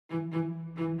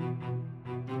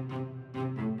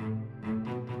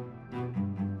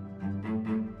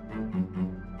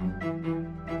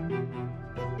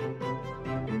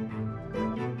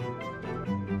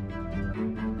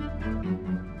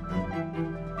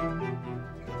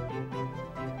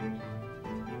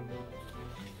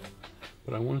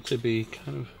but I want it to be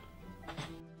kind of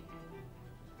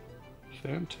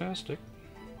fantastic.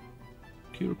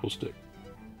 Cuticle stick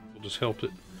will just help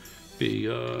it be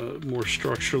more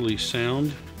structurally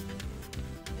sound,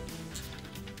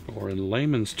 or in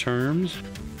layman's terms,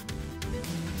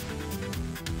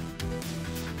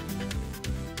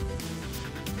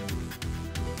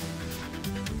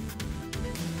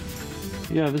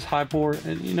 yeah, this high pour,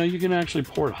 and you know, you can actually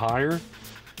pour it higher.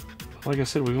 Like I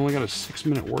said, we've only got a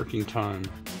 6-minute working time.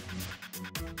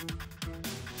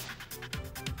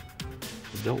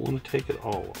 You don't want to take it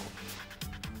all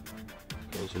off,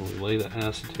 because when we lay the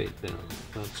acetate down,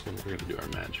 that's when we're going to do our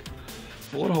magic.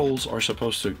 Bullet holes are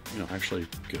supposed to, you know, actually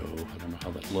go, I don't know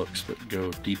how that looks, but go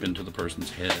deep into the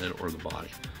person's head or the body.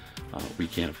 We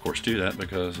can't, of course, do that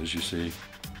because, as you see,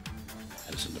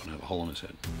 Edison don't have a hole in his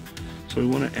head. So we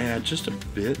want to add just a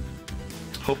bit.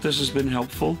 Hope this has been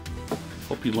helpful.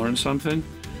 Hope you learned something.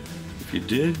 If you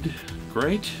did,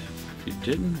 great. If you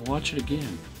didn't, watch it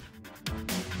again.